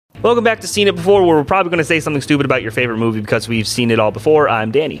Welcome back to Seen It Before, where we're probably going to say something stupid about your favorite movie because we've seen it all before. I'm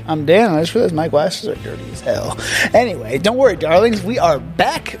Danny. I'm Dan. I just realized my glasses are dirty as hell. Anyway, don't worry, darlings. We are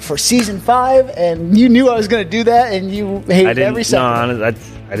back for season 5, and you knew I was going to do that, and you hated every second. No, I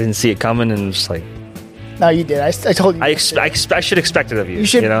didn't see it coming, and just like... No, you did. I told you. I should expect it of you. You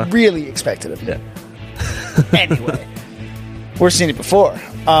should really expect it of me. Yeah. Anyway, we're Seen It Before.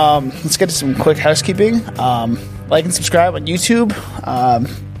 Let's get to some quick housekeeping. Like and subscribe on YouTube.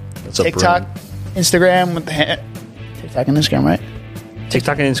 TikTok, Instagram with the TikTok and Instagram, right?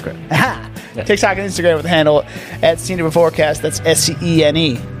 TikTok and Instagram. Aha! Yeah. TikTok and Instagram with the handle at Seen It Beforecast. That's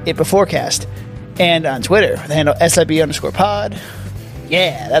SCENE, It Beforecast. And on Twitter with the handle SIB_pod.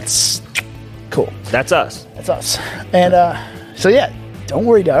 Yeah, that's cool. That's us. That's us. And so yeah, don't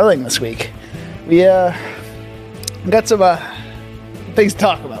worry, darling. This week we got some things to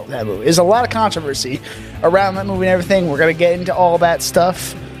talk about with that movie. There's a lot of controversy around that movie and everything. We're gonna get into all that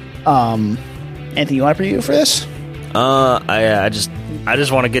stuff. Anything you want to preview for this? I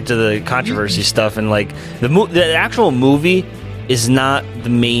just want to get to the controversy stuff, and like the actual movie is not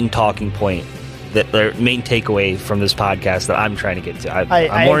the main talking point, the main takeaway from this podcast that I'm trying to get to.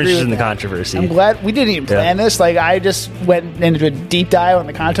 I'm more interested in the controversy. I'm glad we didn't even plan this. Like, I just went into a deep dive on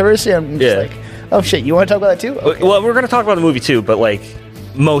the controversy. I'm just like, oh shit, you want to talk about that too? Okay. Well, we're going to talk about the movie too, but like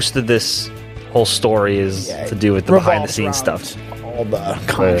most of this whole story is to do with the behind the scenes stuff. All the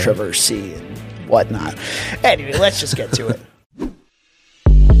controversy and whatnot. Anyway, let's just get to it.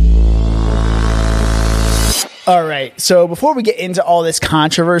 All right. So before we get into all this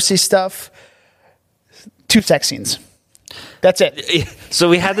controversy stuff, 2 sex scenes. That's it. So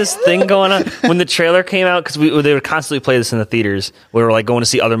we had this thing going on when the trailer came out, because they would constantly play this in the theaters. We were like going to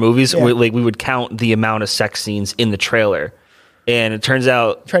see other movies. Yeah. We would count the amount of sex scenes in the trailer. And it turns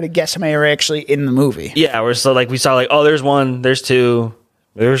out... Try to guess how many are actually in the movie. Yeah, we saw like, oh, there's 1, there's 2,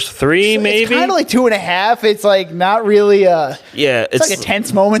 there's 3, so maybe? It's kind of like 2.5. It's like not really yeah, it's like a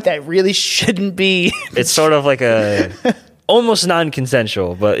tense moment that really shouldn't be. It's sort of like a... almost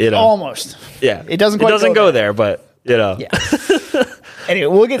non-consensual, but, you know. Almost. Yeah. It doesn't go there, but, you know. Yeah. Anyway,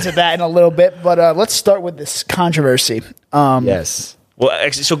 we'll get to that in a little bit, but let's start with this controversy. Yes. Well,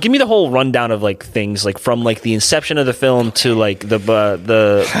 actually, so give me the whole rundown of like things, like from like the inception of the film to like the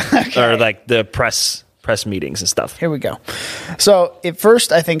okay. Or like the press meetings and stuff. Here we go. So it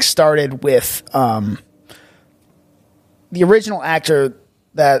first, I think, started with the original actor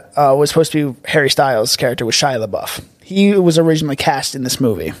that was supposed to be Harry Styles' character was Shia LaBeouf. He was originally cast in this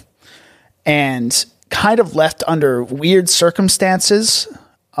movie and kind of left under weird circumstances.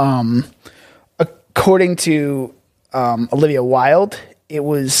 According to Olivia Wilde, it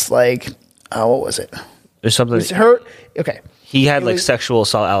was like, what was it? There's something. It was her. Okay. He had like sexual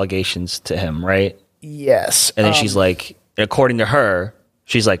assault allegations to him, right? Yes. And then she's like, according to her,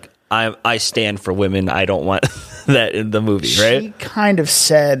 she's like, I stand for women. I don't want that in the movie, right? She kind of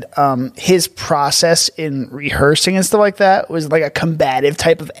said his process in rehearsing and stuff like that was like a combative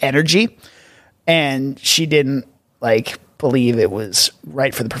type of energy. And she didn't like believe it was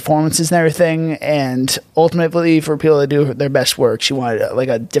right for the performances and everything. And ultimately, for people to do their best work, she wanted like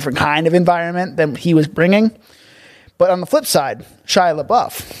a different kind of environment than he was bringing. But on the flip side, Shia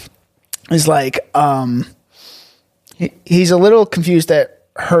LaBeouf is like, he's a little confused at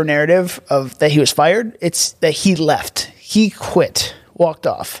her narrative of that he was fired. It's that he left. He quit, walked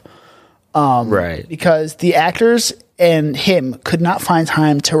off. Right. Because the actors and him could not find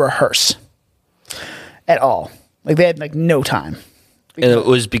time to rehearse at all. Like they had like no time. And it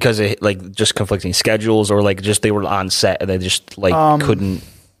was because of like just conflicting schedules, or like just they were on set and they just like couldn't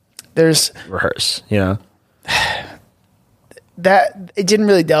rehearse, you know? That it didn't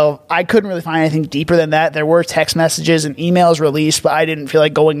really delve. I couldn't really find anything deeper than that. There were text messages and emails released, but I didn't feel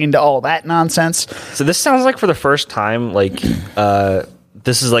like going into all that nonsense. So this sounds like for the first time, like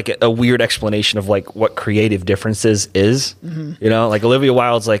this is like a weird explanation of like what creative differences is. Mm-hmm. You know, like Olivia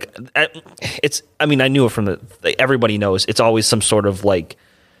Wilde's like it's. I mean, I knew it from everybody knows it's always some sort of like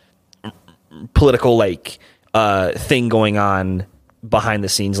political like thing going on behind the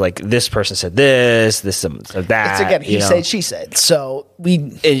scenes, like this person said this said that. It's again, he said, she said. So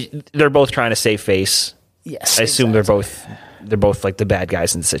they're both trying to save face. Yes, I assume exactly. they're both like the bad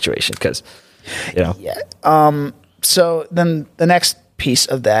guys in the situation because, you know. Yeah. So then the next piece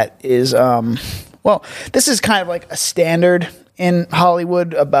of that is, well, this is kind of like a standard in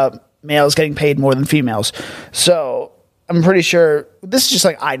Hollywood about males getting paid more than females. So I'm pretty sure this is just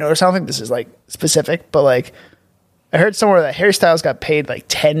like I noticed. I don't think this is like specific, but like. I heard somewhere that Harry Styles got paid like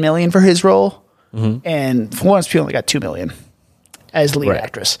 $10 million for his role, and Florence Pugh only got $2 million as lead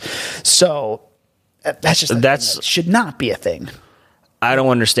actress. So that's just that should not be a thing. I don't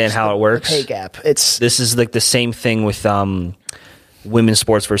understand how it works. Pay gap. This is like the same thing with women's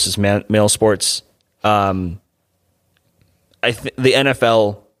sports versus male sports. The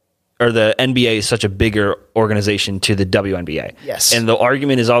NFL or the NBA is such a bigger organization to the WNBA. Yes. And the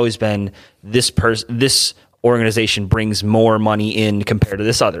argument has always been this organization brings more money in compared to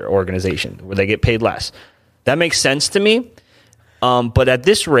this other organization where they get paid less. That makes sense to me. But at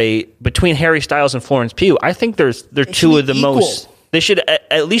this rate, between Harry Styles and Florence Pugh, I think they're two of the equal. most. They should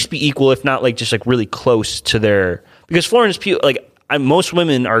at least be equal, if not like just like really close to their. Because Florence Pugh, most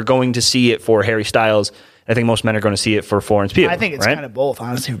women are going to see it for Harry Styles. I think most men are going to see it for Florence Pugh. I think it's kind of both,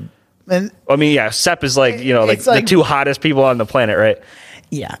 honestly. And, I mean, yeah, Sepp is like the two hottest people on the planet, right?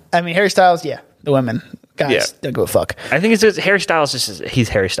 Yeah, I mean Harry Styles. Yeah, the women guys don't go fuck. I think it's just Harry Styles. He's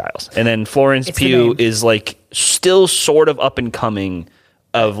Harry Styles, and then Florence Pugh is like still sort of up and coming.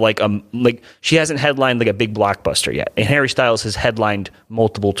 Of like she hasn't headlined like a big blockbuster yet, and Harry Styles has headlined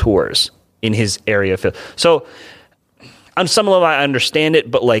multiple tours in his area. So on some level, I understand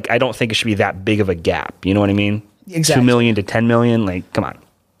it, but like I don't think it should be that big of a gap. You know what I mean? Exactly. 2 million to 10 million. Like, come on.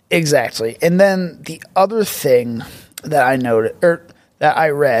 Exactly. And then the other thing that I noted or that I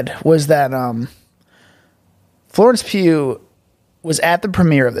read was that Florence Pugh was at the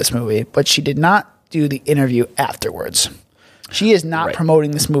premiere of this movie, but she did not do the interview afterwards. She is not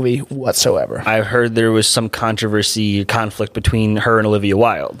promoting this movie whatsoever. I heard there was some conflict between her and Olivia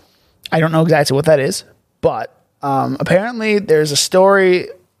Wilde. I don't know exactly what that is, but apparently there's a story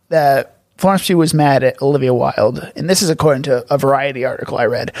that Florence Pugh was mad at Olivia Wilde, and this is according to a Variety article I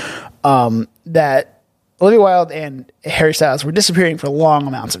read, that Olivia Wilde and Harry Styles were disappearing for long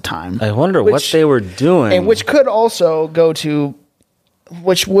amounts of time. I wonder what they were doing. And which could also go to,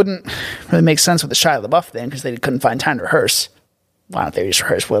 which wouldn't really make sense with the Shia LaBeouf thing, because they couldn't find time to rehearse. Why don't they just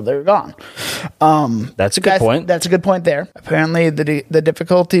rehearse while they were gone? That's a good point. That's a good point there. Apparently the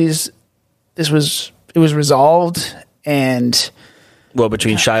difficulties, it was resolved, and... Well,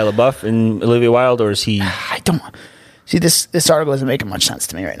 between Shia LaBeouf and Olivia Wilde, or is he... I don't... See, this article isn't making much sense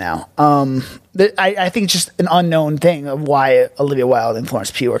to me right now. I think it's just an unknown thing of why Olivia Wilde and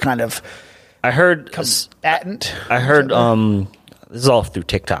Florence Pugh are kind of... I heard... combatant. I heard... this is all through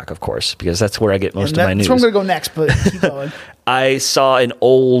TikTok, of course, because that's where I get most of my news. That's where I'm going to go next, but keep going. I saw an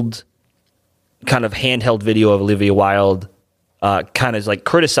old kind of handheld video of Olivia Wilde kind of like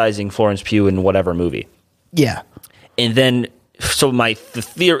criticizing Florence Pugh in whatever movie. Yeah. And then... So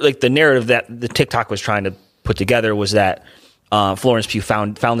the narrative that the TikTok was trying to put together was that Florence Pugh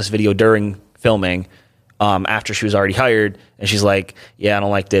found this video during filming after she was already hired, and she's like, "Yeah, I don't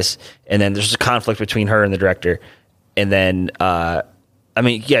like this." And then there's a conflict between her and the director, and then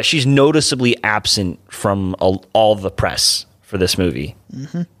she's noticeably absent from all the press for this movie.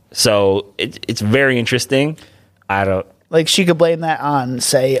 Mm-hmm. So it's very interesting. I don't. Like, she could blame that on,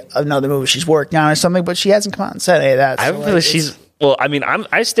 say, another movie she's working on or something, but she hasn't come out and said any of that. I feel like she's... Well, I mean,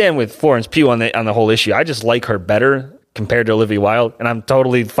 I stand with Florence Pugh on the whole issue. I just like her better compared to Olivia Wilde, and I'm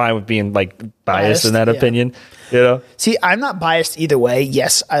totally fine with being, like, biased in that opinion. You know? See, I'm not biased either way.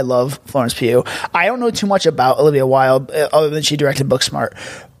 Yes, I love Florence Pugh. I don't know too much about Olivia Wilde, other than she directed Booksmart,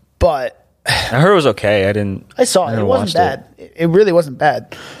 but... I heard it was okay. I saw it. It wasn't bad. It really wasn't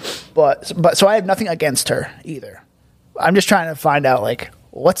bad. But so I have nothing against her either. I'm just trying to find out, like,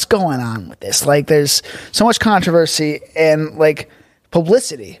 what's going on with this? Like, there's so much controversy and, like,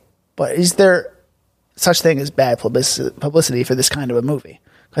 publicity. But is there such thing as bad publicity for this kind of a movie?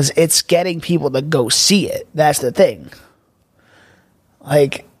 Because it's getting people to go see it. That's the thing.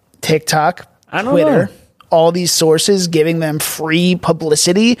 Like, TikTok, Twitter, all these sources giving them free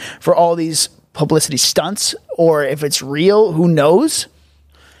publicity for all these publicity stunts. Or if it's real, who knows?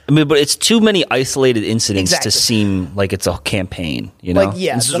 I mean, but it's too many isolated incidents to seem like it's a campaign, you know? Like,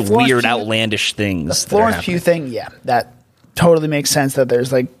 yeah, this is weird, outlandish things. The Florence Pugh thing, yeah, that totally makes sense that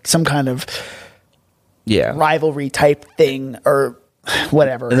there's like some kind of rivalry type thing or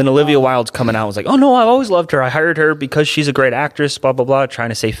whatever. And then Olivia Wilde's coming out and was like, "Oh no, I've always loved her. I hired her because she's a great actress, blah, blah, blah," trying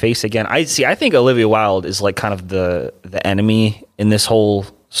to save face again. I think Olivia Wilde is like kind of the enemy in this whole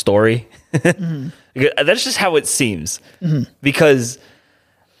story. Mm-hmm. That's just how it seems. Mm-hmm. Because...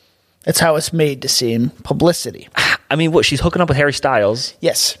 That's how it's made to seem. Publicity. I mean, what? She's hooking up with Harry Styles.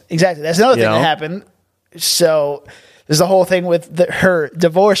 Yes, exactly. That's another thing that happened. So there's the whole thing with her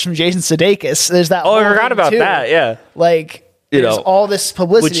divorce from Jason Sudeikis. There's that. Oh, I forgot about that. Yeah. Like, there's all this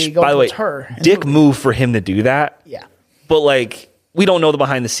publicity going towards her. Dick move for him to do that. Yeah. But like, we don't know the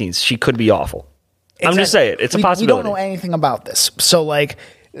behind the scenes. She could be awful. Exactly. I'm just saying, it's a possibility. We don't know anything about this. So like,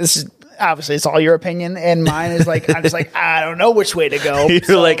 this is. Obviously, it's all your opinion, and mine is like, I'm just like, I don't know which way to go.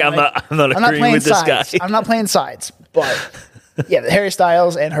 You're like, I'm not agreeing with this guy. I'm not playing sides, but Yeah, Harry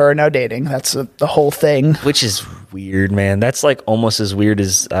Styles and her are now dating. That's the whole thing. Which is weird, man. That's like almost as weird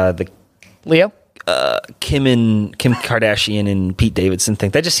as the Leo? Kim Kardashian and Pete Davidson thing.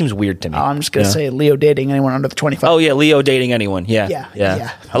 That just seems weird to me. I'm just going to say Leo dating anyone under the 25. Oh, yeah, Leo dating anyone. Yeah.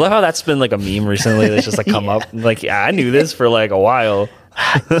 Yeah. I love how that's been like a meme recently that's just like come up. Like, yeah, I knew this for like a while.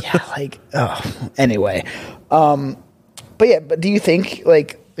 Anyway. But do you think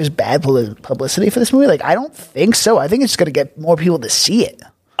like there's bad publicity for this movie? Like, I don't think so. I think it's going to get more people to see it.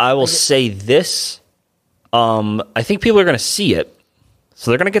 I will say this. I think people are going to see it,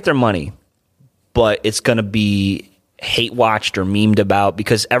 so they're going to get their money, but it's going to be hate watched or memed about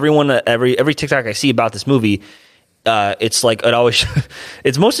because every TikTok I see about this movie, it's like it always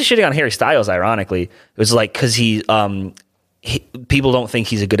it's mostly shitting on Harry Styles. Ironically, it was like because people don't think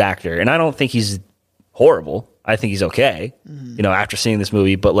he's a good actor, and I don't think he's horrible. I think he's okay, after seeing this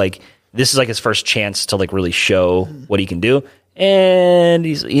movie. But like, this is like his first chance to like really show what he can do. And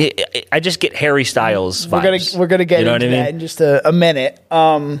I just get Harry Styles vibes. We're gonna get into that in just a minute.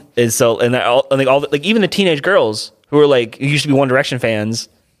 And so, even the teenage girls who used to be One Direction fans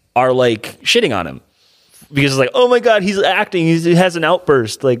are like shitting on him because it's like, oh my god, he's acting. He has an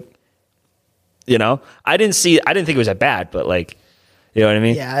outburst. Like, I didn't think it was that bad, but like, you know what I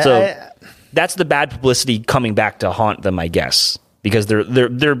mean? Yeah. So that's the bad publicity coming back to haunt them, I guess, because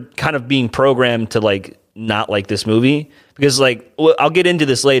they're kind of being programmed to like not like this movie. Because I'll get into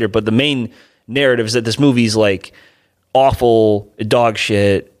this later, but the main narrative is that this movie's like awful, dog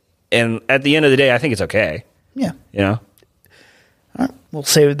shit, and at the end of the day, I think it's okay. Yeah. All right, we'll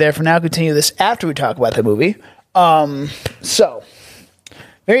save it there for now. Continue this after we talk about the movie. So,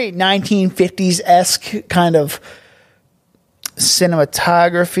 very 1950s-esque kind of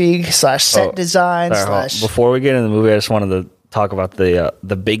cinematography / set design / Before we get into the movie, I just wanted to talk about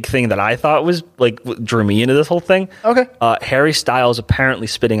the big thing that I thought was like drew me into this whole thing. Okay. Harry Styles apparently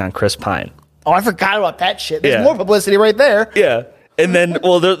spitting on Chris Pine. Oh, I forgot about that shit. There's more publicity right there. Yeah. And then,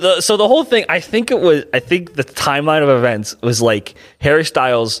 so the whole thing, I think the timeline of events was like Harry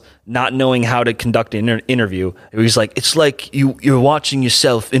Styles not knowing how to conduct an interview. It was like, it's like you're watching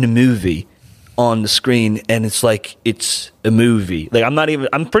yourself in a movie on the screen, and it's like it's a movie. Like,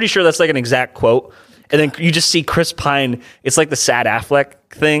 I'm pretty sure that's like an exact quote. And then you just see Chris Pine. It's like the sad Affleck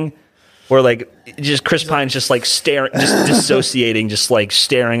thing, where like just Chris Pine's just like staring, just dissociating, just like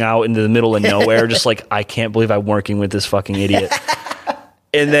staring out into the middle of nowhere, just like, I can't believe I'm working with this fucking idiot.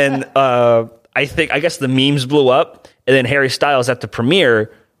 And then I guess the memes blew up, and then Harry Styles at the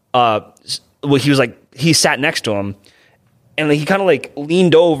premiere, he sat next to him, and he kind of like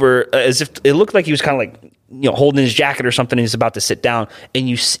leaned over as if it looked like he was kind of like holding his jacket or something. And he's about to sit down, and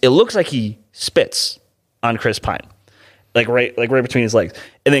it looks like he spits on Chris Pine, like right between his legs.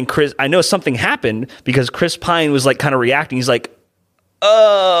 And then I know something happened because Chris Pine was like kind of reacting. He's like,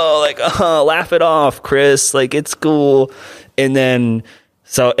 laugh it off, Chris. Like, it's cool. And then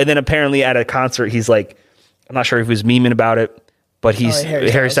apparently at a concert, he's like, I'm not sure if he was memeing about it, but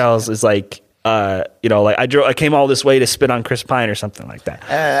Harry Styles is like, I came all this way to spit on Chris Pine or something like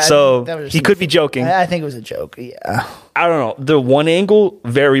that. So he could be joking. I think it was a joke. Yeah. I don't know. The one angle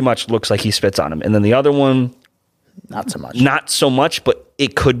very much looks like he spits on him, and then the other one, not so much. Not so much, but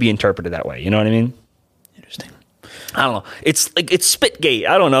it could be interpreted that way. You know what I mean? Interesting. I don't know. It's like it's Spitgate.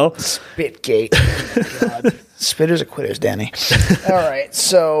 I don't know. Spitgate. Oh, God. Spitters or quitters, Danny. All right.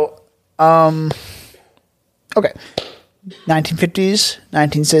 So, okay. 1950s,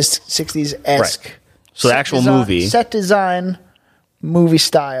 1960s-esque. Right. So the actual movie. Set design, movie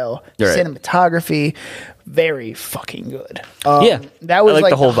style, cinematography, very fucking good. That was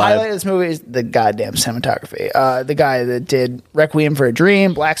like the whole highlight of this movie is the goddamn cinematography. The guy that did Requiem for a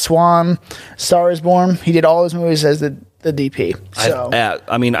Dream, Black Swan, Star is Born, he did all his movies as the DP. So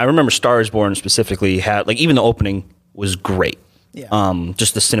I remember Star is Born specifically had even the opening was great. Yeah.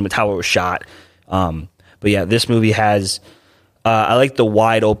 Just the cinema how it was shot. But yeah, this movie has I like the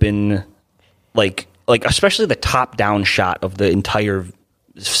wide open like especially the top down shot of the entire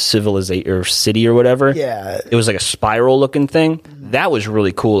civilization or city or whatever. Yeah. It was like a spiral looking thing. Mm-hmm. That was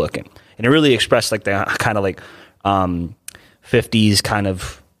really cool looking. And it really expressed like the kind of 50s kind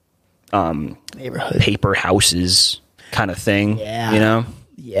of neighborhood paper houses kind of thing. Yeah.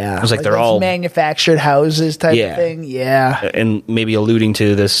 Yeah. It was like they're all manufactured houses type of thing. Yeah. And maybe alluding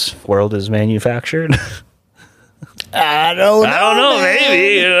to this world is manufactured. I don't know.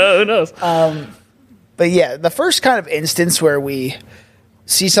 Maybe. Who knows? But yeah, the first kind of instance where we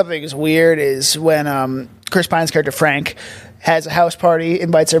see something is weird is when Chris Pine's character Frank has a house party,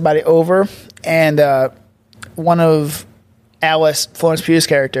 invites everybody over, and one of Alice, Florence Pugh's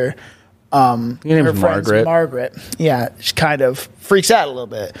character, Her name's Margaret. Margaret. Yeah, she kind of freaks out a little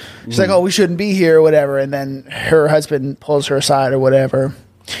bit. She's like, "Oh, we shouldn't be here," or whatever. And then her husband pulls her aside or whatever.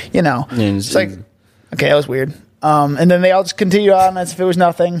 You know, it's like, okay, that was weird. And then they all just continue on as if it was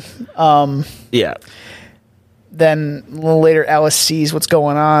nothing. Yeah. Then a little later, Alice sees what's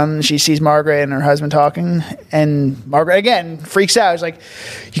going on. She sees Margaret and her husband talking, and Margaret again freaks out. She's like,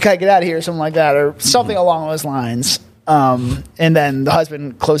 "You gotta get out of here," or something like that, or something along those lines. And then the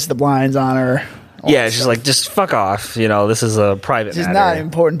husband closes the blinds on her. Yeah, she's like, "Just fuck off." You know, this is a private. This is matter. not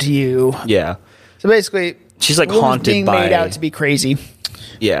important to you. Yeah. So basically, she's like woman's haunted being by made out to be crazy.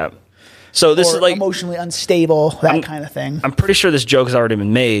 Yeah. So this or is like emotionally unstable, that kind of thing. I'm pretty sure this joke has already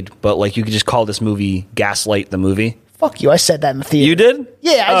been made, but like you could just call this movie Gaslight the movie. Fuck you! I said that in the theater. You did?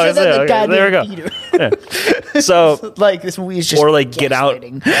 Yeah, I said that in the goddamn theater. Yeah. So like this movie is just or like Get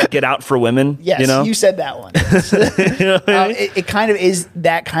Out for Women. Yes, you know? you said that one. You know what I mean? It kind of is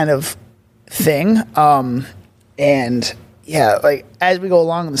that kind of thing, and yeah, like as we go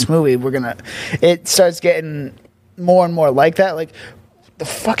along in this movie, it starts getting more and more like that, like. The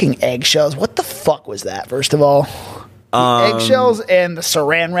fucking eggshells. What the fuck was that, first of all? The eggshells and the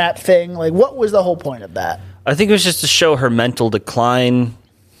saran wrap thing. Like, what was the whole point of that? I think it was just to show her mental decline.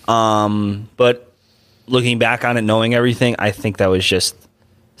 But looking back on it, knowing everything, I think that was just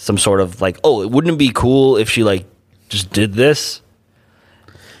some sort of like, oh, it wouldn't be cool if she like just did this.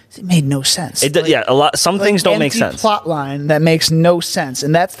 It made no sense. Yeah, a lot. Some things don't make sense. Plot line that makes no sense,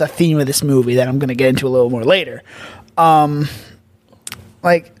 and that's the theme of this movie that I'm going to get into a little more later.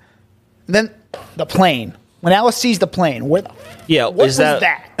 Like, then the plane. When Alice sees the plane, what was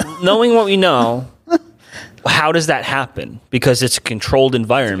that? Knowing what we know, how does that happen? Because it's a controlled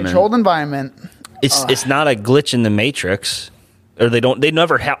environment. It's not a glitch in the Matrix, or they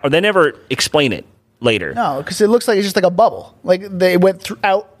never explain it later. No, because it looks like it's just like a bubble. Like they went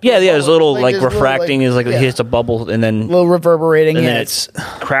out. Yeah, there's a little like refracting. Is like it hits a bubble and then a little reverberating, and then it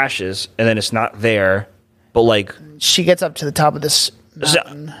crashes, and then it's not there. But like she gets up to the top of this.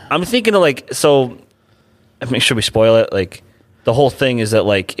 I'm thinking of like, so I mean, should we spoil it? Like the whole thing is that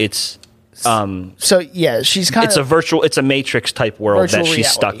like it's so yeah, she's kind of it's a Matrix type world that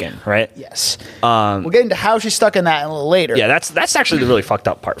she's stuck in, right? Yes. We'll get into how she's stuck in that a little later. Yeah, that's actually the really fucked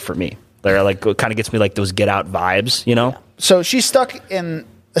up part for me. There like kind of gets me like those Get Out vibes, you know? Yeah. So she's stuck in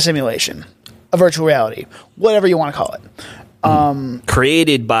a simulation, a virtual reality, whatever you want to call it.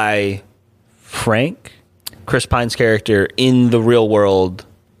 Created by Frank, Chris Pine's character, in the real world,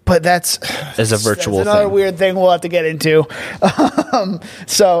 but that's as a virtual that's another thing. Weird thing we'll have to get into.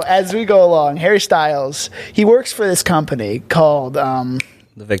 So as we go along, Harry Styles, he works for this company called the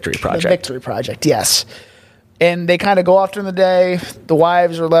Victory Project. The Victory Project, yes. And they kind of go off during the day. The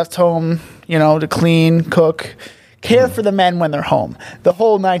wives are left home, to clean, cook, care for the men when they're home. The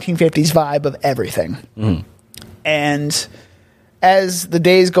whole 1950s vibe of everything. Mm-hmm. And as the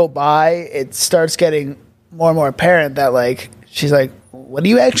days go by, it starts getting more and more apparent that like she's like, what do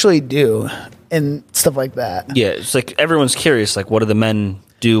you actually do and stuff like that. Yeah, it's like everyone's curious, like what do the men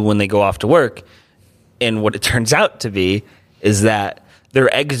do when they go off to work? And what it turns out to be is that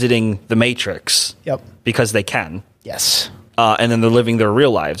they're exiting the Matrix. Yep. Because they can. Yes. And then they're living their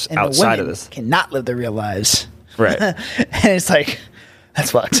real lives and outside of this. Cannot live their real lives. Right. And it's like,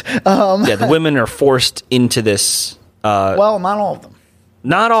 that's fucked. Yeah, the women are forced into this. Well, not all of them.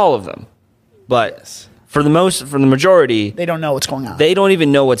 Not all of them, but yes. For the majority, they don't know what's going on. They don't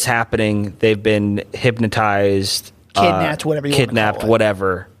even know what's happening. They've been hypnotized, kidnapped, whatever you want to call it.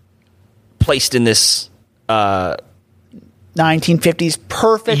 Whatever, placed in this 1950s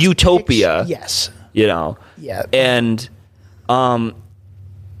perfect utopia. Yes, Yeah, and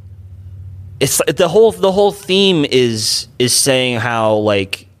it's the whole theme is saying how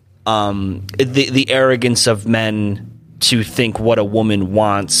like the arrogance of men to think what a woman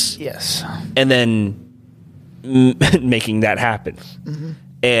wants. Yes, and then making that happen,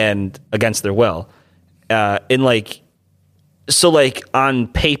 and against their will, and like so like on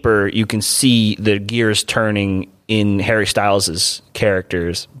paper you can see the gears turning in Harry Styles'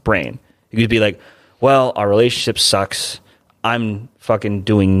 character's brain. You could be like, well, our relationship sucks. I'm fucking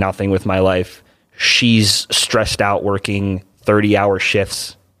doing nothing with my life. She's stressed out working 30-hour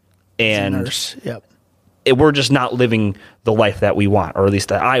shifts. And nurse. Yep. We're just not living the life that we want, or at least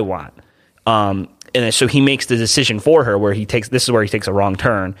that I want. And so he makes the decision for her where this is where he takes a wrong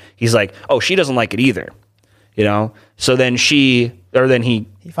turn. He's like, oh, she doesn't like it either. So then he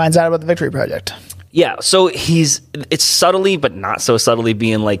finds out about the Victory Project. Yeah. So it's subtly, but not so subtly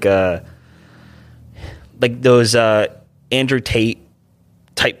being like those Andrew Tate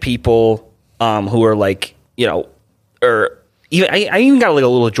type people who are like, or I even got like a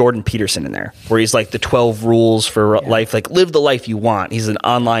little Jordan Peterson in there, where he's like the 12 rules for life, like live the life you want. He's an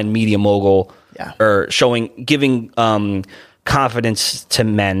online media mogul, or giving confidence to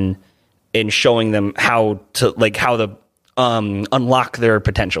men and showing them how to unlock their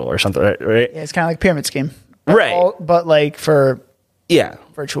potential or something, right? Yeah, it's kind of like Pyramid Scheme, right? But like for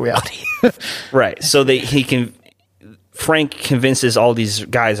virtual reality, right? So Frank convinces all these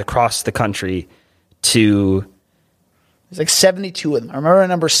guys across the country to. There's like 72 of them. I remember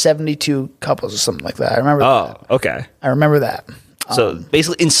number 72 couples or something like that. I remember that. Okay. I remember that. So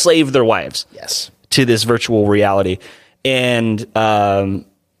basically enslave their wives. Yes. To this virtual reality. And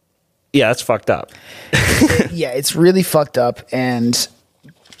that's fucked up. Yeah, it's really fucked up. And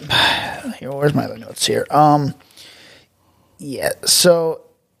where's my other notes here? Yeah, so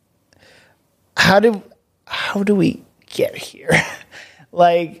how do we get here?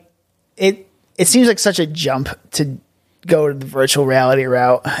 Like it seems like such a jump to go to the virtual reality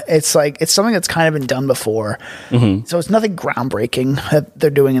route. It's like it's something that's kind of been done before. Mm-hmm. So it's nothing groundbreaking that they're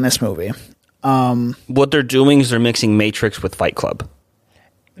doing in this movie. What they're doing is they're mixing Matrix with Fight Club.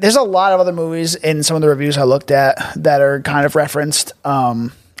 There's a lot of other movies in some of the reviews I looked at that are kind of referenced. I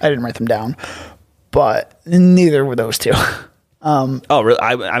didn't write them down, but neither were those two. Oh, really?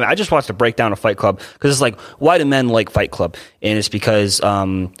 I just watched a breakdown of Fight Club because it's like, why do men like Fight Club? And it's because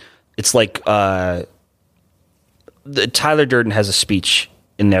it's like Tyler Durden has a speech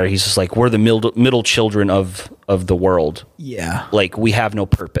in there. He's just like, we're the middle children of the world. Yeah. Like, we have no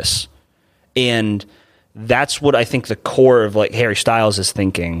purpose. And that's what I think the core of like Harry Styles is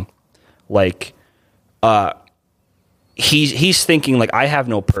thinking. Like, he's thinking like, I have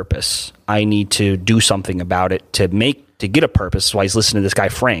no purpose. I need to do something about it to get a purpose. That's why he's listening to this guy,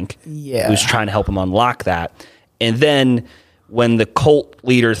 Frank, who's trying to help him unlock that. And then when the cult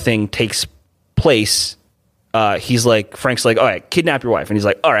leader thing takes place, Frank's like, all right, kidnap your wife. And he's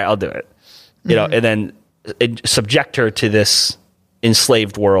like, all right, I'll do it. You know, and then subject her to this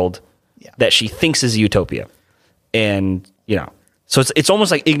enslaved world that she thinks is a utopia. And, you know, so it's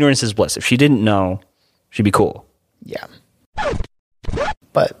almost like ignorance is bliss. If she didn't know, she'd be cool. Yeah.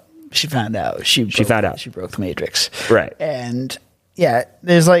 But she found out. She found out. She broke the Matrix. Right. And yeah,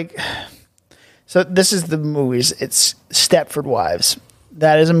 there's like, so this is the movies. It's Stepford Wives.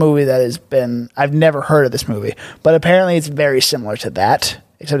 That is a movie that has been, I've never heard of this movie, but apparently it's very similar to that,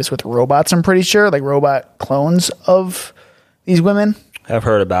 except it's with robots, I'm pretty sure, like robot clones of these women. I've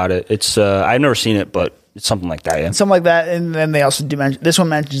heard about it. It's, I've never seen it, but it's something like that, yeah. Something like that, and then they also do mention, this one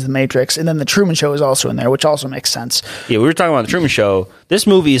mentions The Matrix, and then The Truman Show is also in there, which also makes sense. Yeah, we were talking about The Truman Show. This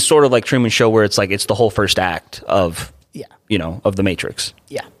movie is sort of like Truman Show, where it's like, it's the whole first act of, you know, of The Matrix.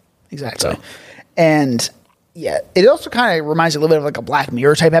 Yeah, exactly. So. And yeah, it also kind of reminds you a little bit of like a Black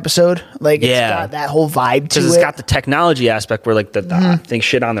Mirror type episode. Like, it's got that whole vibe to it. Because it's got the technology aspect where like the things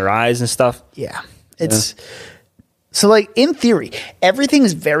shit on their eyes and stuff. Yeah. It's so like in theory, everything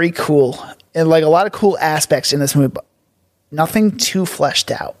is very cool and like a lot of cool aspects in this movie, but nothing too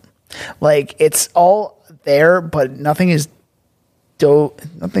fleshed out. Like it's all there, but nothing is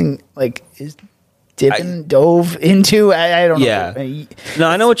nothing like is dove into. I don't know. Yeah. No,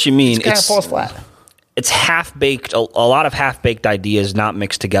 I know what you mean. It kind of falls flat. It's half-baked, a lot of half-baked ideas not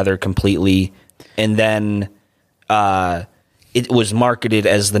mixed together completely, and then it was marketed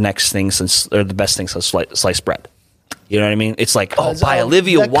as the next thing or the best thing since sliced bread. You know what I mean? It's like, by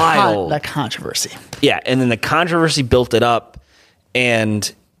Olivia Wilde. That controversy. Yeah, and then the controversy built it up,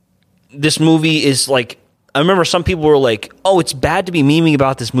 and this movie is like, I remember some people were like, oh, it's bad to be memeing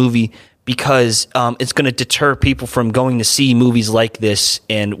about this movie because it's going to deter people from going to see movies like this,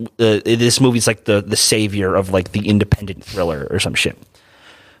 and this movie's like the savior of like the independent thriller or some shit.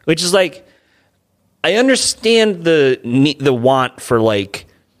 Which is like, I understand the want for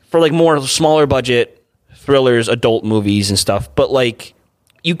more smaller budget thrillers, adult movies and stuff, but like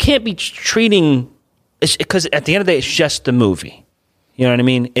you can't be treating, because at the end of the day, it's just the movie. You know what I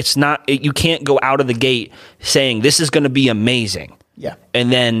mean? It's not. You can't go out of the gate saying this is going to be amazing. Yeah,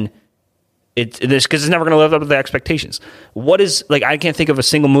 and then. Because it's never going to live up to the expectations. What is, like, I can't think of a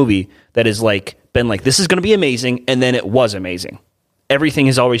single movie that has like been like, this is going to be amazing, and then it was amazing. Everything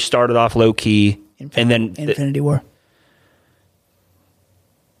has always started off low key, and then Infinity War.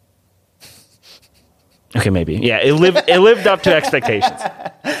 Okay, maybe, yeah, it lived up to expectations,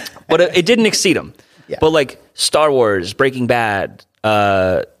 but it didn't exceed them. Yeah. But like Star Wars, Breaking Bad,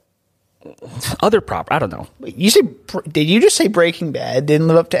 other I don't know. Wait, did you just say Breaking Bad didn't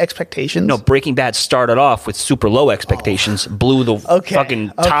live up to expectations? No, Breaking Bad started off with super low expectations, blew the fucking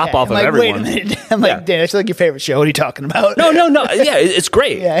top off of everyone. Wait a minute. I'm like, Dan, that's like your favorite show. What are you talking about? No. Yeah, it's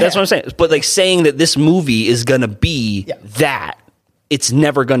great. That's what I'm saying. But like saying that this movie is gonna be that, it's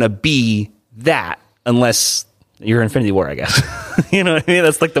never gonna be that unless you're Infinity War, I guess. You know what I mean?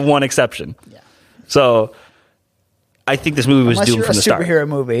 That's like the one exception. Yeah. So I think this movie was doomed from the start. Unless you're a superhero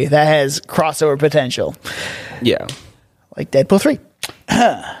movie that has crossover potential. Yeah. Like Deadpool 3.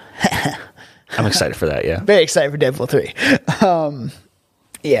 I'm excited for that, yeah. Very excited for Deadpool 3.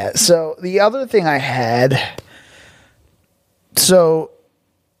 Yeah, so the other thing I had... So,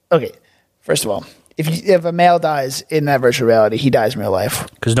 okay, first of all, if a male dies in that virtual reality, he dies in real life.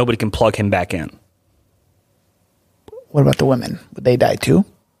 Because nobody can plug him back in. What about the women? Would they die too?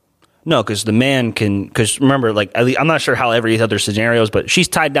 No, because the man can. Because remember, like I'm not sure how every other scenarios, but she's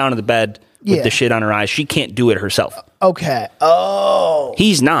tied down to the bed with the shit on her eyes. She can't do it herself. Okay. Oh,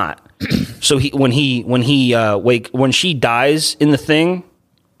 he's not. So when she dies in the thing,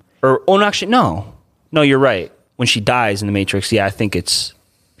 actually no, you're right. When she dies in the Matrix, I think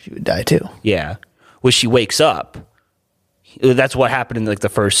she would die too. Yeah, when she wakes up, that's what happened in like the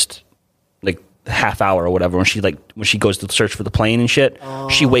first half hour or whatever, when she goes to search for the plane and shit.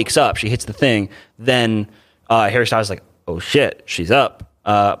 She wakes up, she hits the thing, then Harry Styles is like, oh shit, she's up,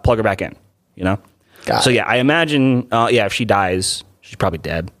 plug her back in, you know. Got it. I imagine if she dies, she's probably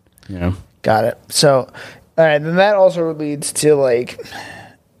dead, you know. Got it. So all right, then that also leads to like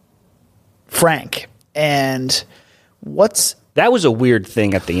Frank, and that was a weird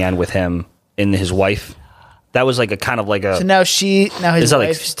thing at the end with him and his wife. That was like a kind of like a... So now his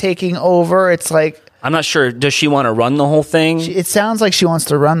wife's taking over. It's like... I'm not sure. Does she want to run the whole thing? It sounds like she wants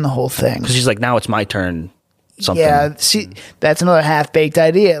to run the whole thing. Because she's like, now it's my turn. Something. Yeah, that's another half-baked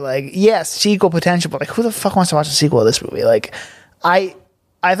idea. Like, yes, sequel potential, but like, who the fuck wants to watch a sequel of this movie? Like, I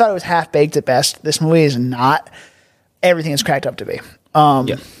thought it was half-baked at best. This movie is not everything it's cracked up to be.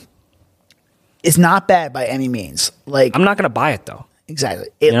 It's not bad by any means. Like, I'm not going to buy it, though. Exactly.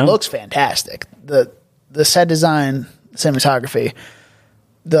 It looks fantastic. The set design, cinematography,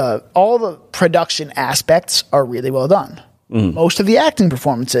 all the production aspects are really well done. Most of the acting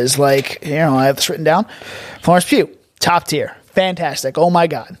performances, like, I have this written down. Florence Pugh, top tier, fantastic. Oh my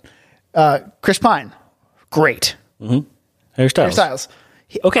god. Chris Pine, great. Harry Styles.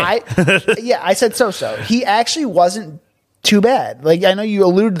 Okay. I said so. He actually wasn't too bad. Like, I know you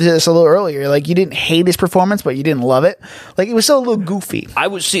alluded to this a little earlier. Like, you didn't hate his performance, but you didn't love it. Like, it was still a little goofy. I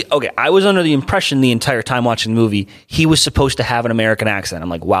was under the impression the entire time watching the movie he was supposed to have an American accent. I'm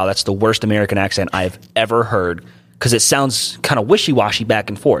like, wow, that's the worst American accent I've ever heard, because it sounds kind of wishy-washy back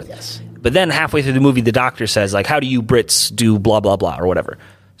and forth. Yes. But then halfway through the movie, the doctor says, like, how do you Brits do blah, blah, blah, or whatever.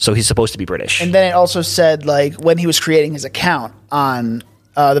 So he's supposed to be British. And then it also said, like, when he was creating his account on...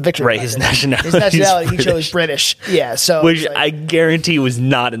 the Victory. Right, his nationality he chose British. Yeah, so which I guarantee was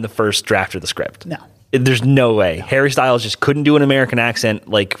not in the first draft of the script. No, there's no way. Harry Styles just couldn't do an American accent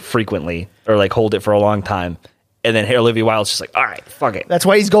like frequently or like hold it for a long time. And then Olivia Wilde's just like, all right, fuck it. That's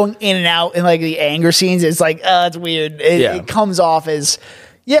why he's going in and out in like the anger scenes. It's like, it's weird. It comes off as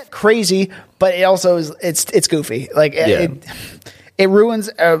crazy, but it also is it's goofy. Like it ruins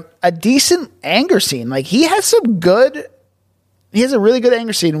a decent anger scene. Like he has a really good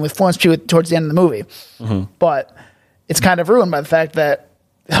anger scene with Florence Pugh towards the end of the movie, but it's kind of ruined by the fact that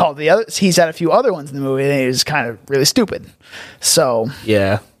he's had a few other ones in the movie and it was kind of really stupid. So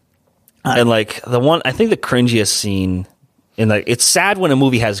and like I think the cringiest scene it's sad when a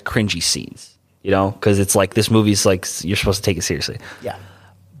movie has cringy scenes, you know, because it's like this movie's like you're supposed to take it seriously. Yeah,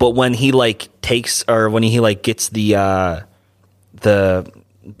 but when he gets the I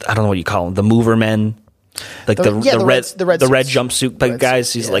don't know what you call them, the mover men. Like the red jumpsuit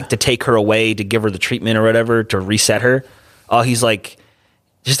guys, he's like to take her away to give her the treatment or whatever to reset her. He's like,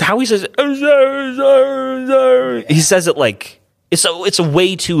 just how he says, he says it like it's a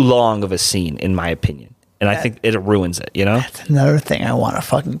way too long of a scene in my opinion, and I think it ruins it. You know, that's another thing I want to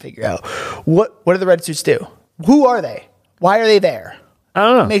fucking figure out. What do the red suits do? Who are they? Why are they there? I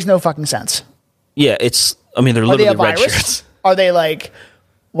don't know. It makes no fucking sense. Yeah, they're literally red shirts. Are they like?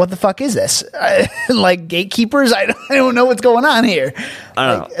 What the fuck is this? Like gatekeepers? I don't know what's going on here. I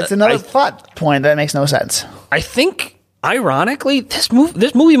don't know. It's another plot point that makes no sense. I think, ironically, this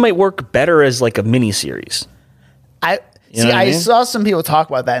movie might work better as like a miniseries. I saw some people talk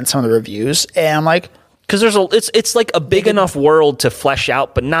about that in some of the reviews, and I'm like, because it's like a big enough world to flesh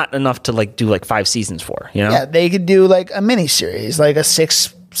out, but not enough to like do like 5 seasons for. You know? Yeah, they could do like a miniseries, like a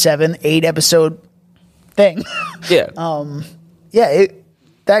 6, 7, 8 episode thing. Yeah.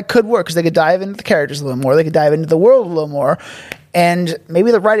 that could work because they could dive into the characters a little more. They could dive into the world a little more, and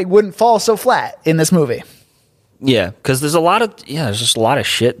maybe the writing wouldn't fall so flat in this movie. Yeah, because there's just a lot of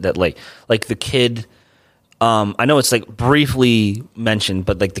shit that like the kid. I know it's like briefly mentioned,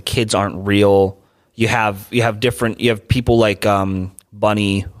 but like the kids aren't real. You have people like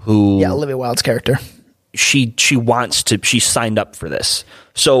Bunny who Olivia Wilde's character. She signed up for this.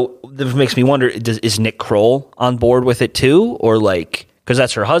 So this makes me wonder: is Nick Kroll on board with it too, or like because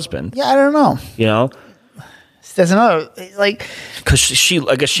that's her husband? Yeah, I don't know. You know. That's another because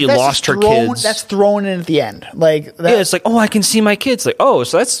I guess she lost her kids. That's thrown in at the end. It's like, oh, I can see my kids. Like, oh,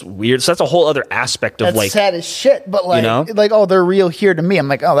 so that's weird. So that's a whole other aspect of that's like sad as shit. But oh, they're real here to me. I'm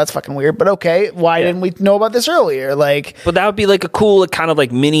like, oh, that's fucking weird. But okay, why didn't we know about this earlier? But that would be like a cool kind of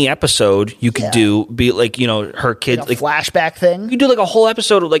like mini episode you could do. Be like, her kids like flashback thing. You do like a whole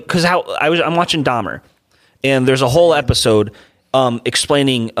episode of like because I'm watching Dahmer, and there's a whole episode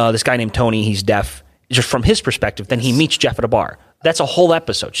explaining this guy named Tony. He's deaf. Just from his perspective, then he meets Jeff at a bar. That's a whole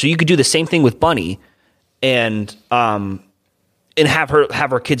episode. So you could do the same thing with Bunny, and have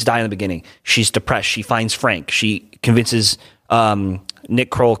her kids die in the beginning. She's depressed. She finds Frank. She convinces Nick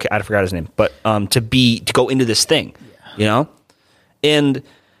Kroll. I forgot his name, but to go into this thing, and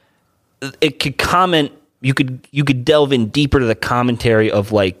it could comment. You could delve in deeper to the commentary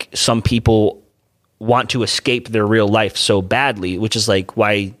of like some people want to escape their real life so badly, which is like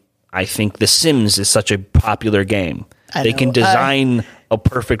why. I think The Sims is such a popular game. They can design a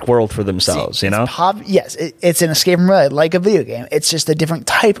perfect world for themselves, Yes, it's an escape from reality, like a video game. It's just a different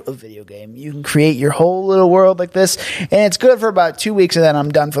type of video game. You can create your whole little world like this, and it's good for about 2 weeks, and then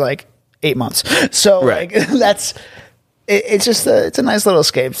I'm done for like 8 months. So it's a nice little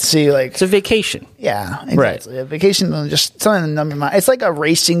escape to see. Like it's a vacation. Yeah, exactly. Right. A vacation, just something to numb your mind. It's like a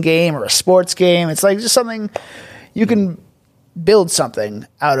racing game or a sports game. It's like just something you can build something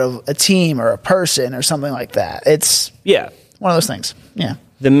out of a team or a person or something like that. It's one of those things. Yeah.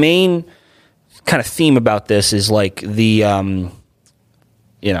 The main kind of theme about this is like I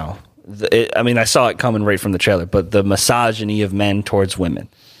saw it coming right from the trailer, but the misogyny of men towards women,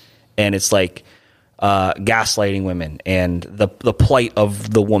 and it's like gaslighting women and the plight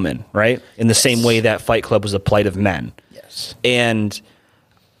of the woman, right? In the same way that Fight Club was the plight of men. Yes. And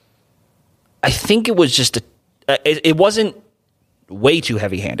I think it was just it wasn't way too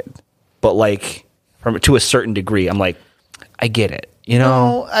heavy-handed, but like to a certain degree, I'm like, I get it,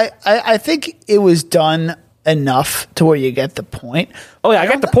 No, I think it was done enough to where you get the point. Oh yeah, I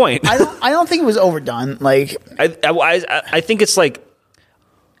got the point. I don't think it was overdone. Like I think it's like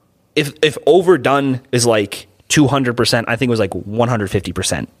if overdone is like 200%, I think it was like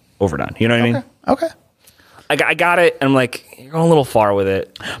 150% overdone. You know what I mean? Okay. I got it, and I'm like, you're going a little far with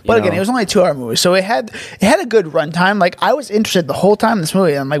it. But again, it was only a 2-hour movie, so it had a good runtime. Like I was interested the whole time in this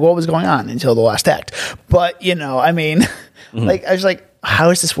movie. I'm like, what was going on until the last act? But like I was like, how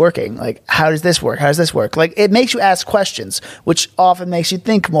is this working? Like, how does this work? How does this work? Like, it makes you ask questions, which often makes you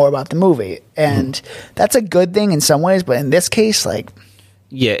think more about the movie, and that's a good thing in some ways. But in this case, like,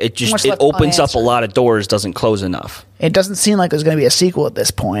 it opens up a lot of doors, doesn't close enough. It doesn't seem like there's going to be a sequel at this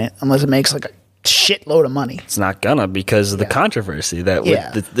point, unless it makes like a shitload of money. It's not gonna because of the controversy which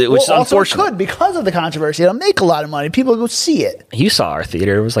is also unfortunate. Could because of the controversy. It'll make a lot of money. People go see it. You saw our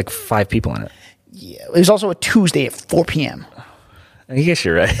theater. It was like 5 people in it. Yeah, it was also a Tuesday at 4 p.m. I guess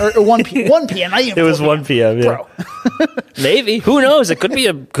you're right. Or 1 p.m. It was 1 p.m. Yeah. Bro. Maybe. Who knows? It could be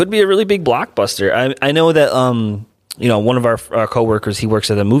a really big blockbuster. I know that one of our coworkers, he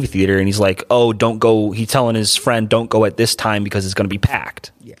works at a movie theater, and he's like, "Oh, don't go." He's telling his friend, "Don't go at this time because it's going to be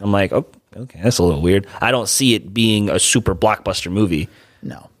packed." Yeah. I'm like, "Oh, okay, that's a little weird." I don't see it being a super blockbuster movie.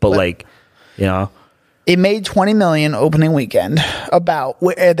 No, but like, it made $20 million opening weekend, about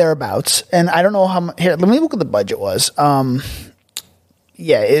thereabouts, and I don't know how much. Here, let me look what the budget was.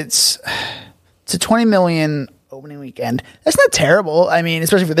 It's a $20 million opening weekend. That's not terrible. I mean,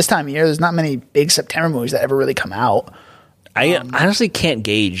 especially for this time of year, there's not many big September movies that ever really come out. I honestly can't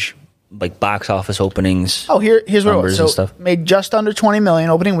gauge like box office openings. Oh, here's what it was. So stuff. Made just under $20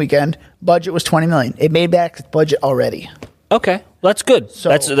 million opening weekend. Budget was $20 million. It made back its budget already. Okay, well, that's good. So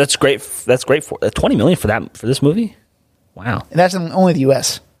that's great. That's great for $20 million for this movie. Wow, and that's only the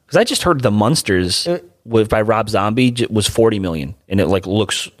U.S. Because I just heard The Munsters by Rob Zombie was $40 million, and it like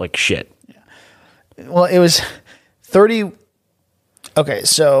looks like shit. Yeah. Well, it was 30. Okay,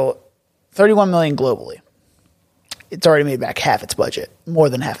 so 31 million globally. It's already made back half its budget, more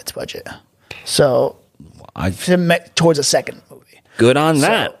than half its budget. So towards a second movie. Good on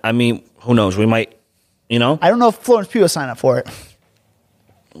that. I mean, who knows? We might, I don't know if Florence Pugh will sign up for it.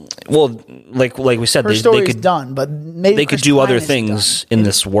 well, like we said, Her they story's could done, but maybe they could Chris do Pine other isn't things done. in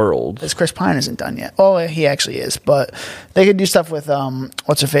this world. Because Chris Pine isn't done yet. Oh, he actually is, but they could do stuff with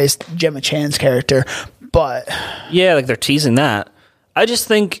what's her face, Gemma Chan's character. But Yeah, like they're teasing that. I just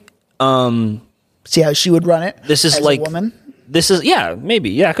think see how she would run it. this is as like a woman. This is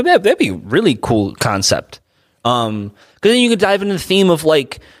maybe that'd be a really cool concept. Because then you could dive into the theme of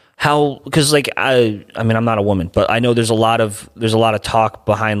like how, because like I mean I'm not a woman, but I know there's a lot of talk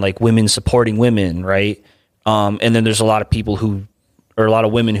behind like women supporting women, right? And then there's a lot of people a lot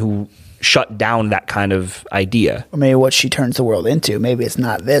of women who shut down that kind of idea. Or maybe what she turns the world into. Maybe it's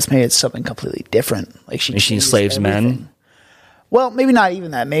not this. Maybe it's something completely different. Like she enslaves men. Well, maybe not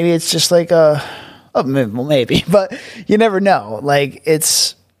even that. Maybe it's just like maybe, but you never know. Like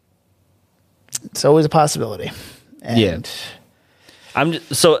it's always a possibility. And Yeah. I'm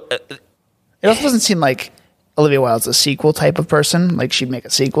just, so it also doesn't seem like Olivia Wilde's a sequel type of person. Like she'd make a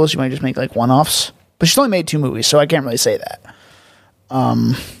sequel. She might just make like one-offs. But she's only made 2 movies, so I can't really say that.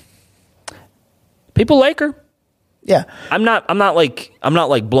 people like her. Yeah. I'm not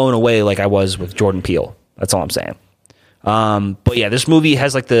like blown away like I was with Jordan Peele. That's all I'm saying. But yeah, this movie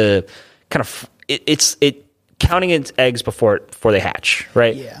has like the kind of it's counting its eggs before they hatch,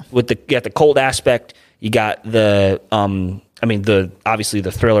 right? Yeah. You got the cold aspect. You got the obviously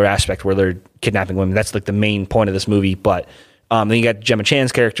the thriller aspect where they're kidnapping women. That's like the main point of this movie. But then you got Gemma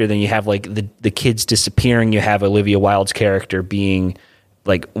Chan's character. Then you have like the kids disappearing. You have Olivia Wilde's character being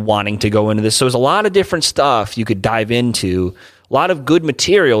like wanting to go into this. So there's a lot of different stuff you could dive into. A lot of good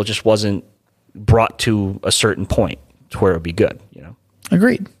material just wasn't brought to a certain point to where it would be good, you know?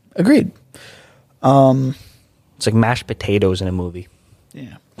 Agreed. It's like mashed potatoes in a movie.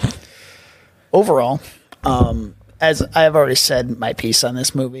 Yeah. Overall, as I've already said my piece on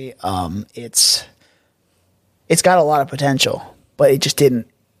this movie, it's got a lot of potential, but it just didn't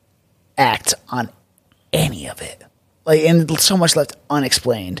act on any of it. Like, and so much left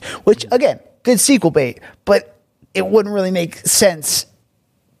unexplained, which again, good sequel bait, but it wouldn't really make sense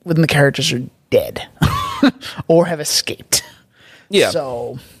when the characters are dead or have escaped. Yeah.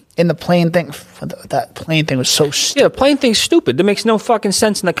 So, in the plane thing, that plane thing was so stupid. Yeah, the plane thing's stupid. It makes no fucking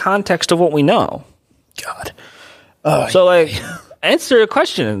sense in the context of what we know. God. So, like, answer a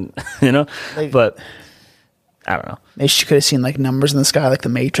question, you know? Like- but, I don't know. Maybe she could have seen like numbers in the sky, like the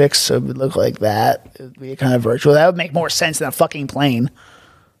Matrix, so it would look like that. It would be kind of virtual. That would make more sense than a fucking plane.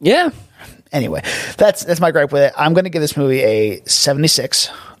 Yeah. Anyway, that's my gripe with it. I'm going to give this movie a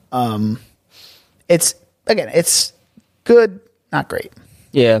 76. It's good, not great.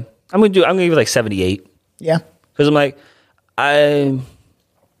 Yeah. I'm gonna give it like 78. Yeah. Because I'm like, I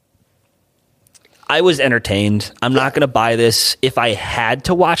was entertained. I'm not going to buy this. If I had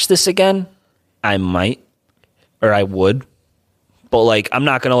to watch this again, I might, or I would. But like, I'm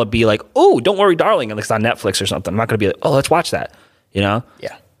not going to be like, oh, don't worry, darling, and it's on Netflix or something. I'm not going to be like, oh, let's watch that. You know?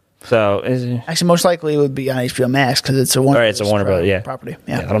 Yeah. So, Actually, most likely it would be on HBO Max because it's a Warner. all right, it's a Warner Brothers, property.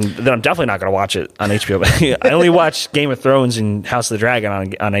 Yeah. then I'm definitely not going to watch it on HBO. I only watch Game of Thrones and House of the Dragon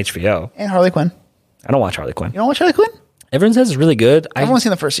on HBO. And Harley Quinn. I don't watch Harley Quinn. You don't watch Harley Quinn? Everyone says it's really good. I've only seen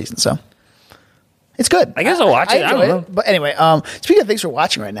the first season, so it's good. I guess I'll watch it. I don't enjoy know. But anyway, speaking of things we're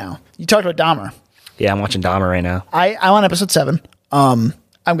watching right now, you talked about Dahmer. Yeah, I'm watching Dahmer right now. I'm on episode 7. I'm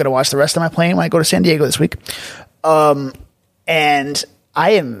going to watch the rest of my plane when I go to San Diego this week. And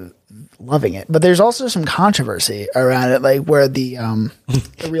I am loving it. But there's also some controversy around it, like where the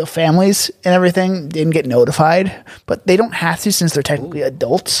real families and everything didn't get notified, but they don't have to since they're technically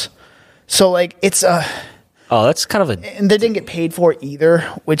adults. So like it's Oh, that's kind of and they didn't get paid for it either,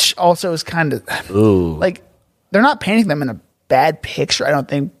 which also is kind of like they're not painting them in a bad picture, I don't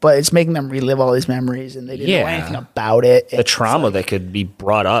think, but it's making them relive all these memories and they didn't know anything about it. the trauma that could be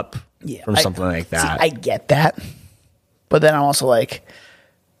brought up from something like See, that. I get that. But then I'm also like,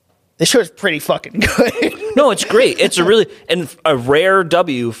 this show is pretty fucking good. No, it's great. It's a rare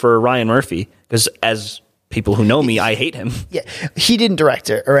W for Ryan Murphy because as people who know me, I hate him. Yeah, he didn't direct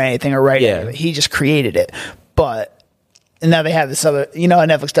it or anything or write it. He just created it. But and now they have this other, you know how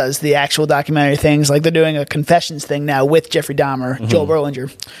Netflix does the actual documentary things. Like they're doing a confessions thing now with Jeffrey Dahmer, Joel Berlinger.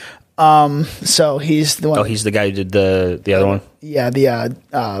 So he's the one. Oh, he's the guy who did the other one? Yeah,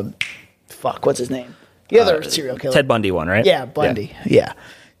 fuck, what's his name? The other serial killer. Ted Bundy one, right? Yeah, Bundy. Yeah.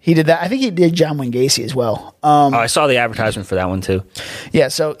 He did that. I think he did John Wayne Gacy as well. I saw the advertisement for that one too. Yeah,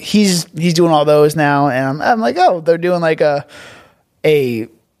 so he's doing all those now, and I'm like, oh, they're doing like a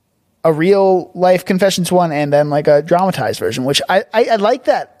real life confessions one, and then like a dramatized version, which I like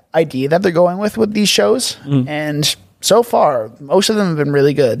that idea that they're going with these shows. And so far, most of them have been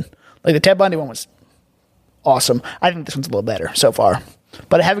really good. Like the Ted Bundy one was awesome. I think this one's a little better so far,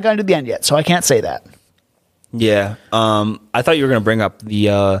 But I haven't gotten to the end yet, so I can't say that. Yeah. I thought you were going to bring up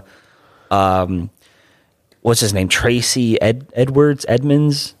the what's his name? Tracy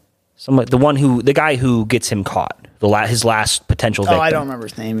Edmonds, the guy who gets him caught, his last potential victim. Oh, I don't remember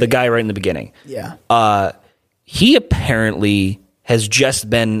his name. The guy right in the beginning. Yeah. He apparently has just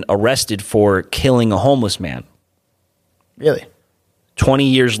been arrested for killing a homeless man. Really? 20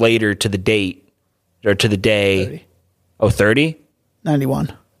 years later to the date, or to the day. 30. Oh, 30?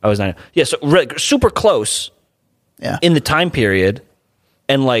 91. I was 90. Yeah, so super close in the time period.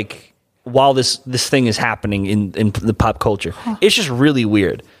 And like, while this thing is happening in the pop culture, it's just really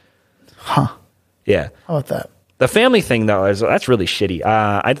weird. Huh. Yeah. How about that? The family thing, though, that's really shitty.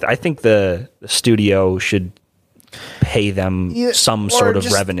 I think the studio should pay them some sort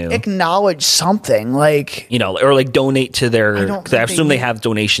of revenue. Acknowledge something, like, or like donate to their. I assume they have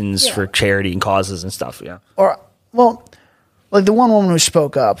donations Yeah. for charity and causes and stuff. Yeah. Or, well, like the one woman who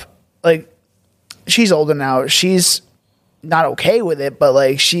spoke up, like, she's older now. She's not okay with it, but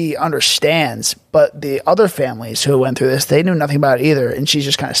like she understands. But the other families who went through this, they knew nothing about it either, and she's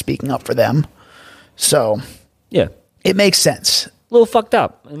just kind of speaking up for them. So Yeah. it makes sense. A little fucked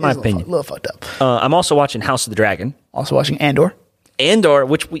up, in my It's opinion. a little fucked up. I'm also watching House of the Dragon. Also watching Andor.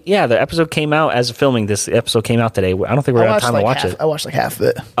 Which the episode came out as of filming this. The episode came out today. I don't think we're out of time to watch it. I watched like half of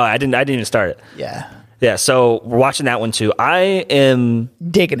it. Oh, I didn't even start it. Yeah. Yeah, so we're watching that one too. I am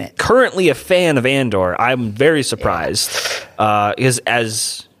Digging it. currently a fan of Andor. I'm very surprised because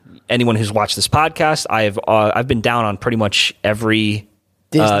as anyone who's watched this podcast, I've been down on pretty much every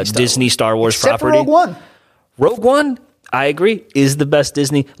Disney Star Wars Except property. for Rogue One. Rogue One, I agree, is the best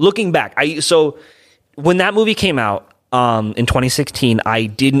Disney. Looking back, so when that movie came out in 2016, I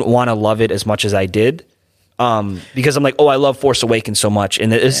didn't want to love it as much as I did. Because I'm like, I love Force Awakens so much,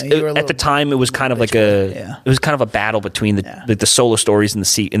 and at the time it was kind of like it was kind of a battle between the solo stories and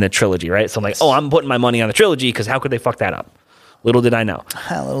the trilogy, right? So I'm like, I'm putting my money on the trilogy because how could they fuck that up? Little did I know.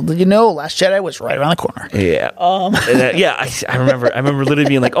 Little did you know, Last Jedi was right around the corner. Yeah, I remember literally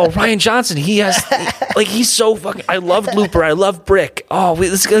being like, Rian Johnson, he's so fucking. I loved Looper, I love Brick.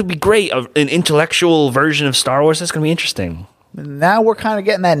 This is gonna be great. An intellectual version of Star Wars. That's gonna be interesting. Now we're kind of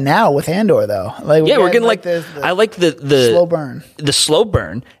getting that now with Andor, though. Like, we're getting like I like the slow burn. The slow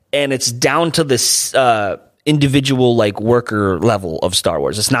burn, and it's down to this individual like worker level of Star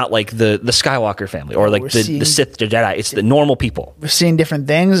Wars. It's not like the Skywalker family or like the Sith, the Jedi. It's the normal people. We're seeing different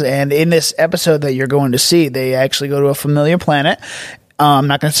things, and in this episode that you're going to see, they actually go to a familiar planet. I'm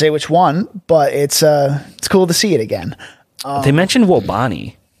not going to say which one, but it's cool to see it again. They mentioned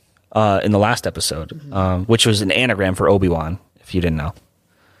Wobani in the last episode, which was an anagram for Obi-Wan, if you didn't know.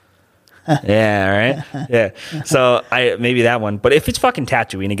 Yeah, right? Yeah. So maybe that one. But if it's fucking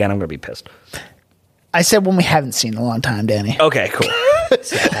Tatooine again, I'm going to be pissed. I said one we haven't seen in a long time, Danny. Okay, cool.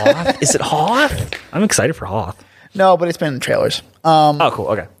 Is it Hoth? Is it Hoth? I'm excited for Hoth. No, but it's been in the trailers. Cool.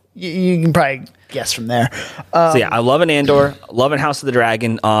 Okay. You can probably guess from there. So yeah, I love an Andor, loving House of the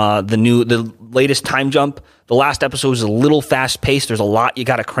Dragon. The latest time jump. The last episode was a little fast paced. There's a lot you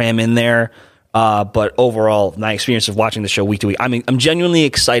got to cram in there. But overall, my experience of watching the show week to week, I'm genuinely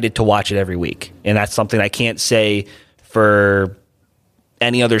excited to watch it every week, and that's something I can't say for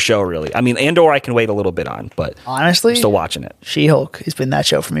any other show really. I mean, Andor I can wait a little bit on, but honestly, I'm still watching it. She-Hulk has been that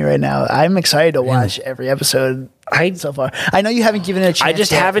show for me right now. I'm excited to watch every episode so far. I know you haven't given it a chance. I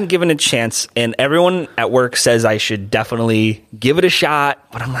just haven't given it a chance, and everyone at work says I should definitely give it a shot,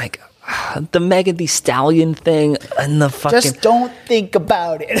 but I'm like, the Megan Thee Stallion thing and the fucking... Just don't think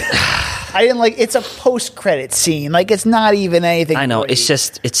about it. I didn't it's a post-credit scene. Like, it's not even anything. I know. great.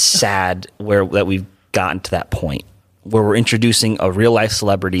 It's sad that we've gotten to that point where we're introducing a real life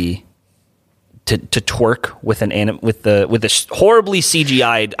celebrity to twerk with with the horribly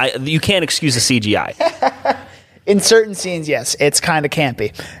CGI'd. You can't excuse the CGI. In certain scenes, yes, it's kind of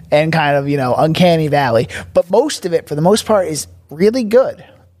campy and kind of, uncanny valley. But most of it, for the most part, is really good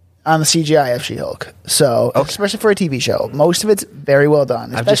on the CGI of She-Hulk. So, especially for a TV show, most of it's very well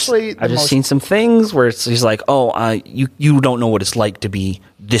done. Especially, I've just seen some things where he's like, you don't know what it's like to be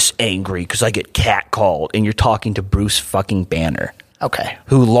this angry because I get catcalled, and you're talking to Bruce fucking Banner,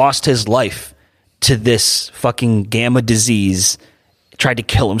 who lost his life to this fucking gamma disease, tried to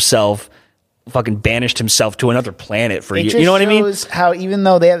kill himself, fucking banished himself to another planet for years. You know what I mean? It shows how even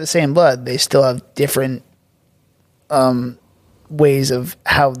though they have the same blood, they still have different ways of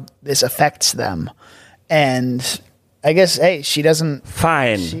how this affects them. And I guess, hey, she doesn't...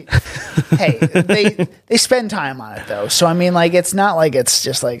 Fine. They spend time on it, though. So, I mean, it's not like it's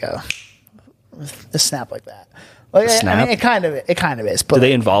just like a snap like that. Snap? I mean, it kind of is. But do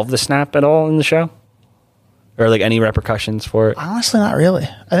they involve the snap at all in the show? or like any repercussions for it? Honestly, not really.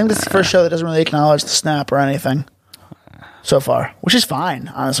 I think this is the first show that doesn't really acknowledge the snap or anything so far, which is fine.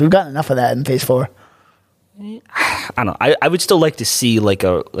 Honestly, we've gotten enough of that in Phase 4. I don't know. I would still like to see like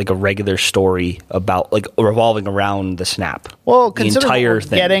a regular story about like revolving around the snap. Well, the considering entire what we're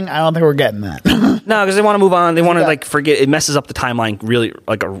thing. getting, I don't think we're getting that. No, because they want to move on. They want to got- like forget. It messes up the timeline really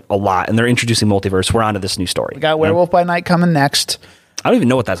like a lot, and they're introducing multiverse. We're on to this new story. We got Werewolf by Night coming next. I don't even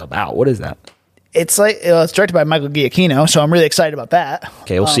know what that's about. What is that? It's like it's directed by Michael Giacchino, so I'm really excited about that.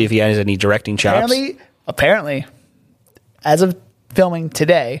 Okay, we'll see if he has any directing chops. Apparently, as of filming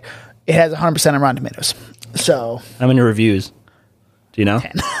today, it has 100% on Rotten Tomatoes. So, How many reviews? Do you know?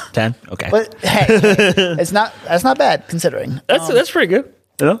 10. Okay, but hey, that's not bad considering. that's pretty good.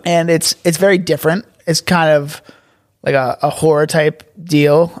 You know? And it's very different. It's kind of like a horror type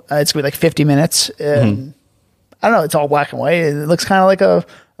deal. It's gonna be like 50 minutes. And I don't know. It's all black and white. It looks kind of like a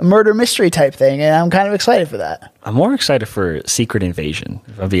murder mystery type thing, and I'm kind of excited for that. I'm more excited for Secret Invasion,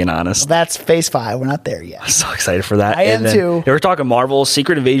 if I'm being honest. That's Phase 5. We're not there yet. I'm so excited for that. I am too. If we're talking Marvel,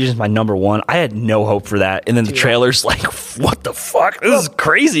 Secret Invasion is my number one. I had no hope for that. And then the trailer's like, what the fuck? This is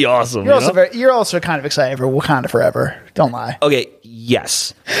crazy awesome. You're also kind of excited for Wakanda Forever. Don't lie. Okay,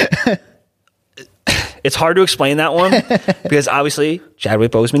 yes. It's hard to explain that one because obviously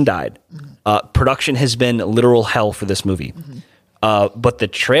Chadwick Boseman died. Production has been literal hell for this movie. But the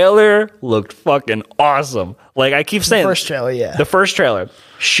trailer looked fucking awesome. Like I keep saying, First trailer, yeah. the first trailer.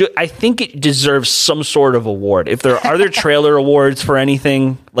 I think it deserves some sort of award. If there are there trailer awards for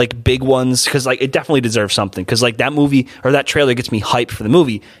anything, like big ones, because like it definitely deserves something. Because like that movie or that trailer gets me hyped for the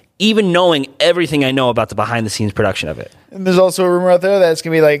movie, even knowing everything I know about the behind the scenes production of it. And there's also a rumor out there that it's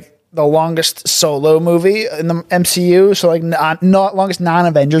going to be like the longest solo movie in the MCU. So like not longest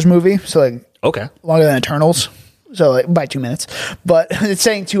non-Avengers movie. So like Okay. longer than Eternals. So like by 2 minutes. But it's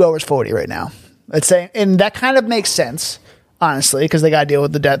saying 2 hours 40 right now. It's saying, and that kind of makes sense, honestly, because they got to deal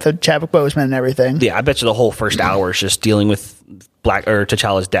with the death of Chadwick Boseman and everything. Yeah, I bet you the whole first hour is just dealing with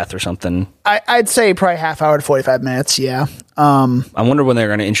T'Challa's death or something. I'd say probably half hour to 45 minutes. Yeah. I wonder when they're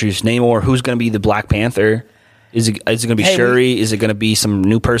going to introduce Namor. Who's going to be the Black Panther? Is it going to be Shuri? Is it going to be some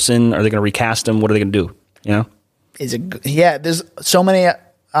new person? Are they going to recast him? What are they going to do? You know? Yeah, there's so many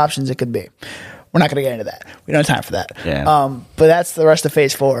options it could be. We're not going to get into that. We don't have time for that. Yeah. But that's the rest of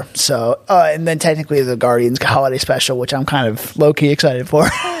Phase 4. So, and then technically the Guardians holiday special, which I'm kind of low key excited for.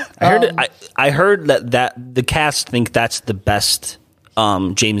 I heard that the cast think that's the best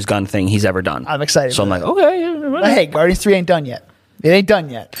James Gunn thing he's ever done. I'm excited. So for I'm that. like, okay. But hey, Guardians 3 ain't done yet. It ain't done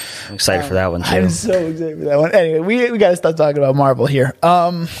yet. I'm excited for that one too. I'm so excited for that one. Anyway, we got to stop talking about Marvel here,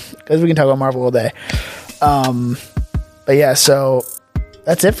 because we can talk about Marvel all day. But yeah, so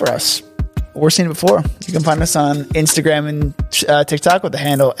that's it for us. We're Seen It Before. You can find us on Instagram and TikTok with the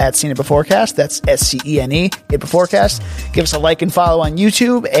handle @SeenItBeforecast. That's SCENE, It Beforecast. Give us a like and follow on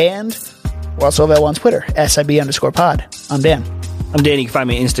YouTube, and we're also available on Twitter, SIB_pod. I'm Dan. I'm Danny. You can find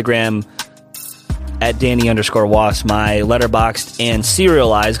me on Instagram @Danny_Was. My Letterboxd and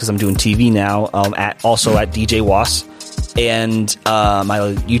Serialized, because I'm doing TV now, also at DJ Was. And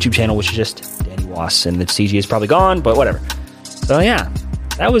my YouTube channel, which is just Danny Was. And the CG is probably gone, but whatever. So yeah,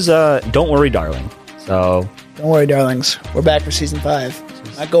 that was Don't Worry, Darling. So Don't worry, darlings. We're back for season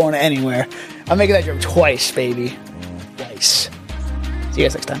 5. Not going anywhere. I'm making that joke twice, baby. Twice. See you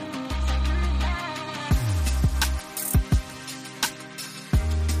guys next time.